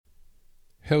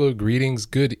Hello, greetings,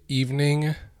 good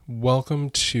evening. Welcome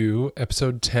to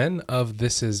episode 10 of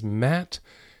This Is Matt.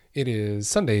 It is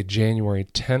Sunday, January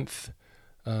 10th,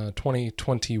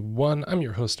 2021. I'm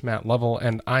your host, Matt Lovell,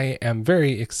 and I am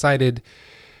very excited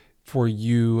for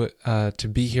you to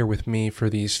be here with me for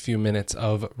these few minutes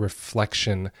of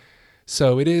reflection.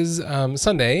 So it is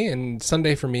Sunday, and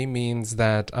Sunday for me means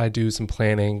that I do some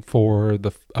planning for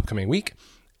the upcoming week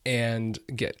and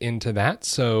get into that.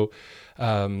 So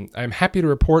I'm happy to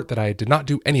report that I did not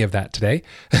do any of that today.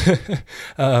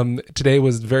 Today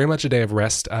was very much a day of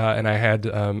rest, and I had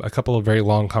a couple of very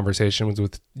long conversations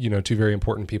with, two very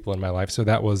important people in my life. So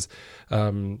that was,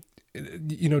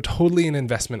 totally an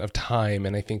investment of time,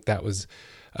 and I think that was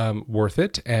worth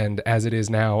it. And as it is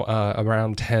now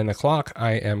around 10 o'clock,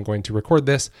 I am going to record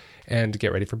this and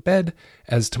get ready for bed,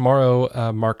 as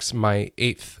tomorrow marks my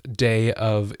 8th day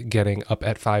of getting up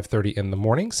at 5:30 in the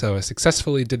morning. So I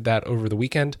successfully did that over the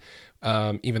weekend.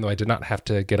 Even though I did not have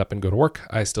to get up and go to work,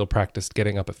 I still practiced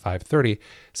getting up at 5:30.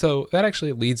 So that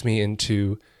actually leads me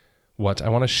into what I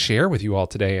want to share with you all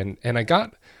today. And I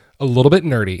got a little bit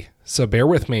nerdy, so bear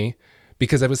with me,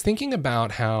 because I was thinking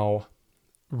about how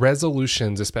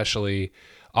resolutions especially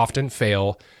often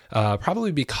fail,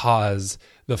 probably because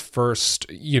the first,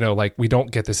 we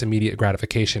don't get this immediate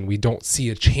gratification. We don't see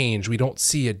a change. We don't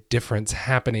see a difference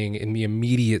happening in the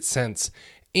immediate sense.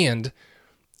 And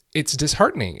it's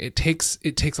disheartening. It takes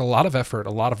a lot of effort,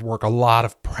 a lot of work, a lot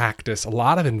of practice, a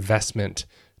lot of investment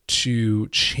to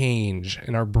change.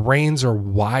 And our brains are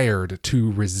wired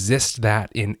to resist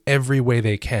that in every way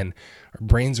they can. Our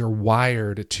brains are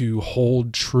wired to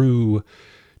hold true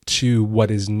to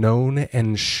what is known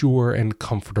and sure and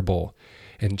comfortable.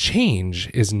 And change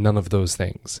is none of those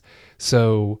things.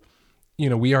 So,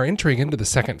 we are entering into the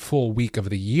second full week of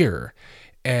the year.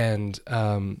 And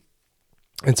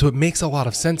so it makes a lot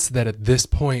of sense that at this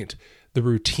point, the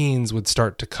routines would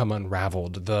start to come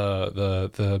unraveled.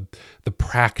 The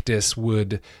practice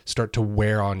would start to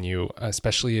wear on you,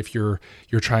 especially if you're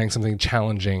trying something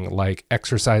challenging like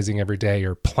exercising every day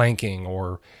or planking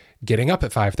or getting up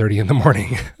at 5:30 in the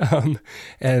morning.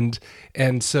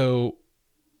 And so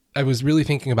I was really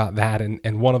thinking about that, and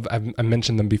I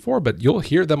mentioned them before, but you'll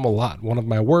hear them a lot. One of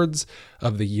my words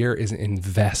of the year is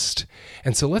invest.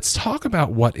 And so let's talk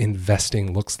about what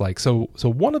investing looks like. So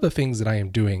one of the things that I am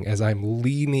doing as I'm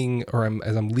leading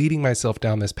myself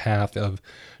down this path of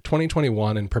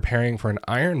 2021 and preparing for an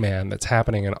Ironman that's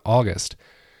happening in August,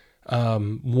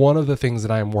 one of the things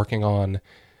that I am working on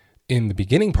in the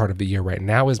beginning part of the year right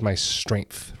now is my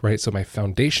strength, right? So my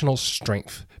foundational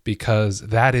strength, because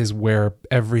that is where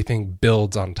everything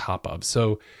builds on top of.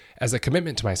 So as a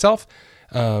commitment to myself,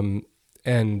 I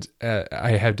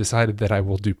have decided that I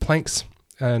will do planks,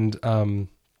 and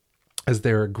as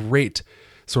they're a great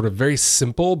sort of very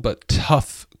simple but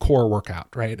tough core workout,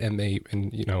 right? I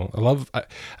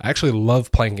actually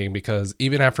love planking because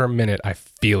even after a minute, I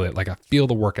feel it, like I feel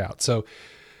the workout. So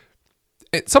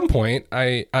at some point,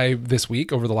 I this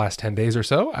week, over the last 10 days or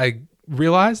so, I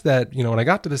realized that, when I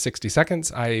got to the 60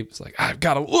 seconds, I was like, I've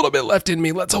got a little bit left in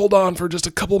me. Let's hold on for just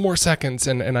a couple more seconds.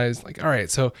 And I was like, all right,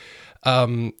 so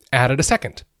added a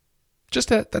second.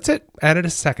 That's it. Added a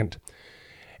second.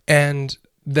 And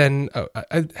then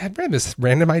I had ran this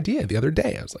random idea the other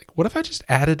day. I was like, what if I just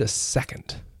added a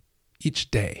second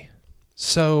each day?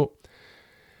 So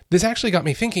this actually got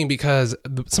me thinking, because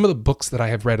some of the books that I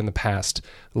have read in the past,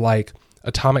 like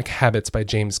Atomic Habits by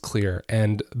James Clear,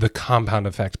 and The Compound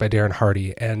Effect by Darren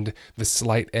Hardy, and The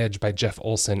Slight Edge by Jeff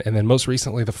Olson, and then most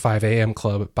recently The 5 a.m.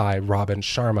 Club by Robin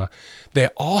Sharma, they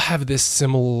all have this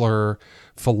similar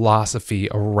philosophy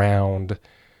around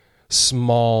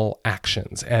small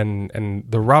actions. And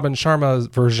the Robin Sharma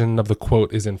version of the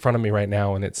quote is in front of me right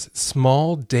now, and it's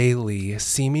small, daily,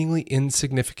 seemingly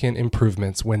insignificant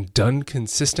improvements, when done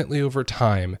consistently over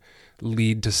time,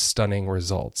 lead to stunning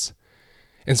results.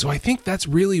 And so I think that's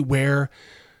really where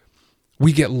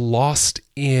we get lost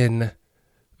in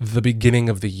the beginning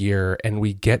of the year, and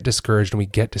we get discouraged and we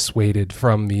get dissuaded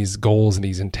from these goals and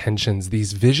these intentions,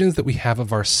 these visions that we have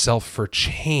of ourselves for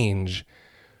change,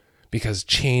 because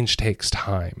change takes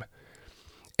time.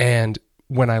 And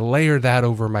when I layer that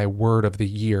over my word of the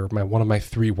year, one of my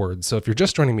 3 words. So if you're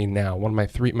just joining me now, my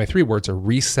three words are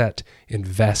reset,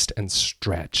 invest, and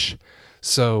stretch.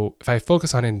 So if I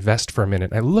focus on invest for a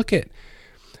minute,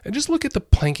 and just look at the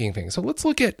planking thing. So let's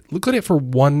look at it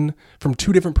from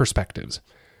 2 different perspectives.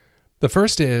 The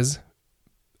first is,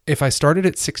 if I started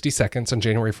at 60 seconds on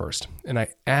January 1st and I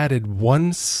added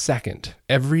 1 second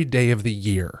every day of the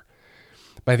year,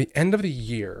 by the end of the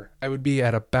year, I would be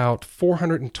at about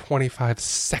 425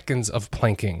 seconds of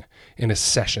planking in a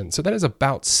session. So that is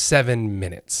about 7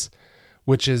 minutes,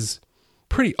 which is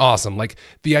pretty awesome. Like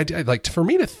the idea, like for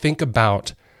me to think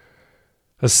about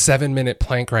a 7-minute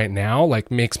plank right now,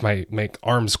 like makes my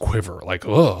arms quiver. Like,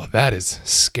 oh, that is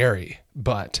scary.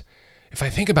 But if I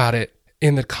think about it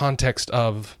in the context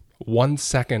of 1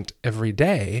 second every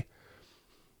day,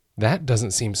 that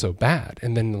doesn't seem so bad.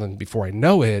 And then before I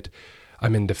know it,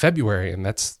 I'm into February, and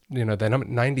that's, then I'm at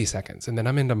 90 seconds, and then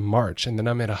I'm into March, and then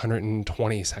I'm at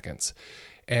 120 seconds,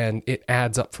 and it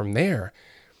adds up from there.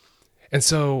 And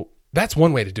so that's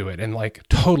one way to do it, and like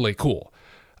totally cool.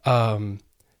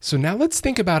 So now let's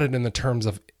think about it in the terms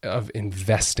of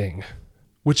investing,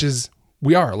 which is,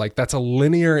 that's a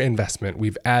linear investment.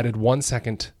 We've added 1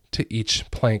 second to each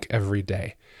plank every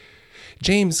day.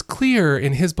 James Clear,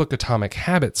 in his book Atomic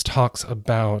Habits, talks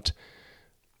about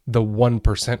the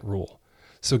 1% rule.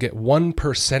 So get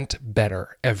 1%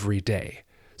 better every day.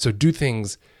 So do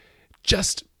things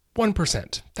just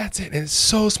 1%. That's it. And it's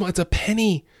so small. It's a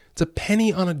penny. It's a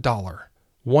penny on a dollar.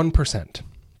 1%.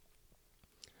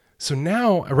 So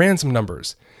now I ran some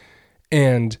numbers,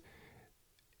 and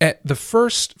at the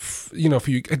first, if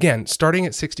you, again, starting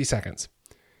at 60 seconds,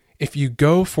 if you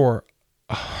go for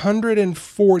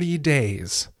 140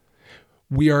 days,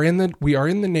 we are in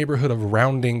the neighborhood of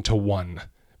rounding to 1,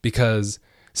 because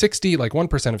 60, like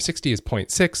 1% of 60 is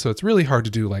 0.6. So it's really hard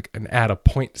to do like an add a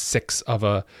 0.6 of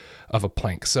a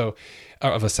plank. So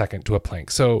of a second to a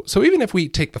plank. So even if we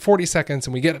take the 40 seconds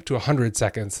and we get up to 100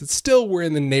 seconds, it's still, we're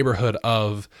in the neighborhood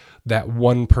of that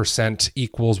 1%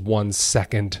 equals 1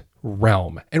 second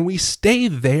realm. And we stay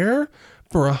there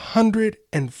for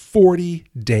 140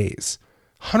 days.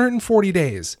 140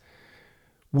 days,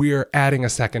 we're adding a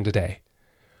second a day.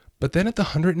 But then at the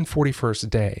 141st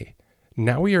day,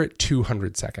 now we are at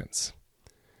 200 seconds.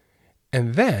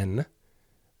 And then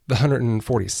the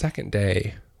 142nd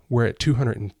day, we're at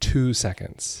 202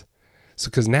 seconds. So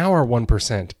because now our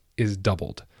 1% is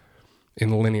doubled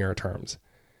in linear terms.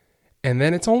 And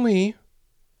then it's only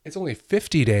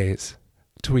 50 days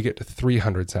till we get to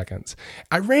 300 seconds.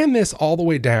 I ran this all the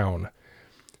way down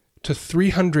to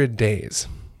 300 days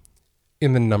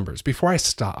in the numbers before I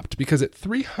stopped, because at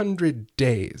 300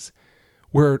 days,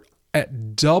 we're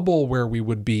at double where we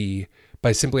would be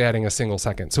by simply adding a single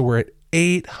second. So we're at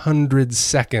 800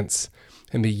 seconds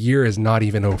and the year is not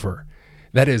even over.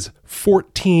 That is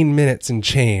 14 minutes and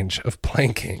change of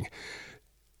planking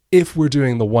if we're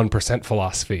doing the 1%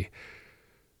 philosophy.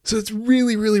 So it's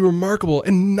really, really remarkable.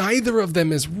 And neither of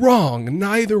them is wrong.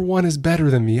 Neither one is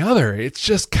better than the other. It's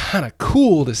just kind of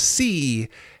cool to see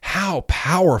how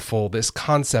powerful this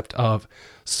concept of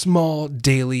small,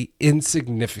 daily,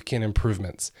 insignificant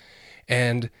improvements.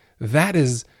 And that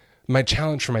is my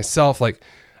challenge for myself. Like,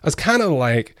 I was kind of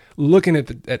like looking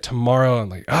at tomorrow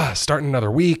and like, starting another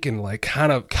week, and like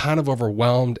kind of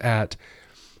overwhelmed at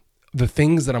the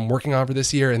things that I'm working on for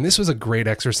this year. And this was a great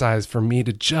exercise for me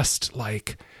to just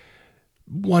like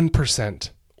 1%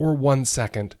 or 1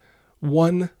 second,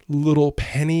 one little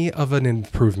penny of an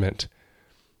improvement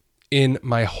in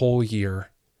my whole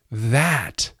year.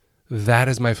 That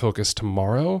is my focus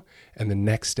tomorrow and the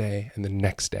next day and the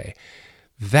next day.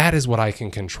 That is what I can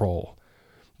control,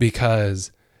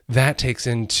 because that takes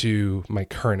into my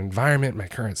current environment, my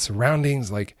current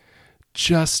surroundings, like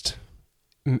just,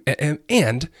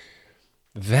 and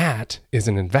that is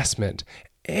an investment.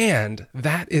 And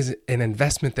that is an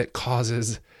investment that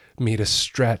causes me to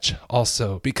stretch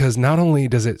also, because not only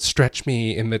does it stretch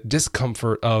me in the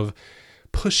discomfort of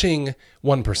pushing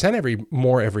 1%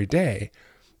 more every day,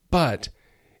 but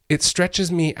it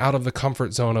stretches me out of the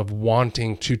comfort zone of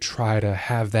wanting to try to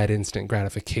have that instant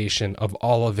gratification of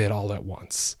all of it all at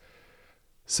once.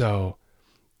 So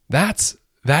that's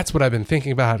what I've been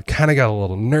thinking about. Kind of got a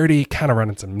little nerdy, kind of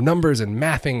running some numbers and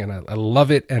mathing, and I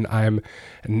love it. And I'm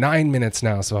 9 minutes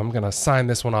now, so I'm going to sign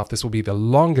this one off. This will be the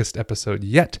longest episode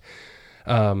yet.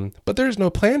 But there's no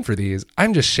plan for these.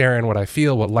 I'm just sharing what I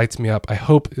feel, what lights me up. I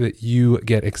hope that you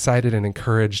get excited and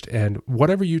encouraged, and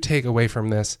whatever you take away from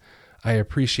this, I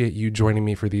appreciate you joining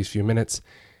me for these few minutes.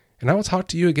 And I will talk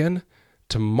to you again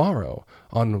tomorrow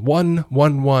on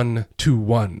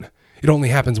 11121. It only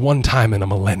happens one time in a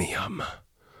millennium.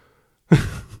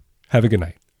 Have a good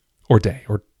night, or day,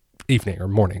 or evening, or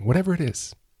morning, whatever it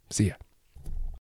is. See ya.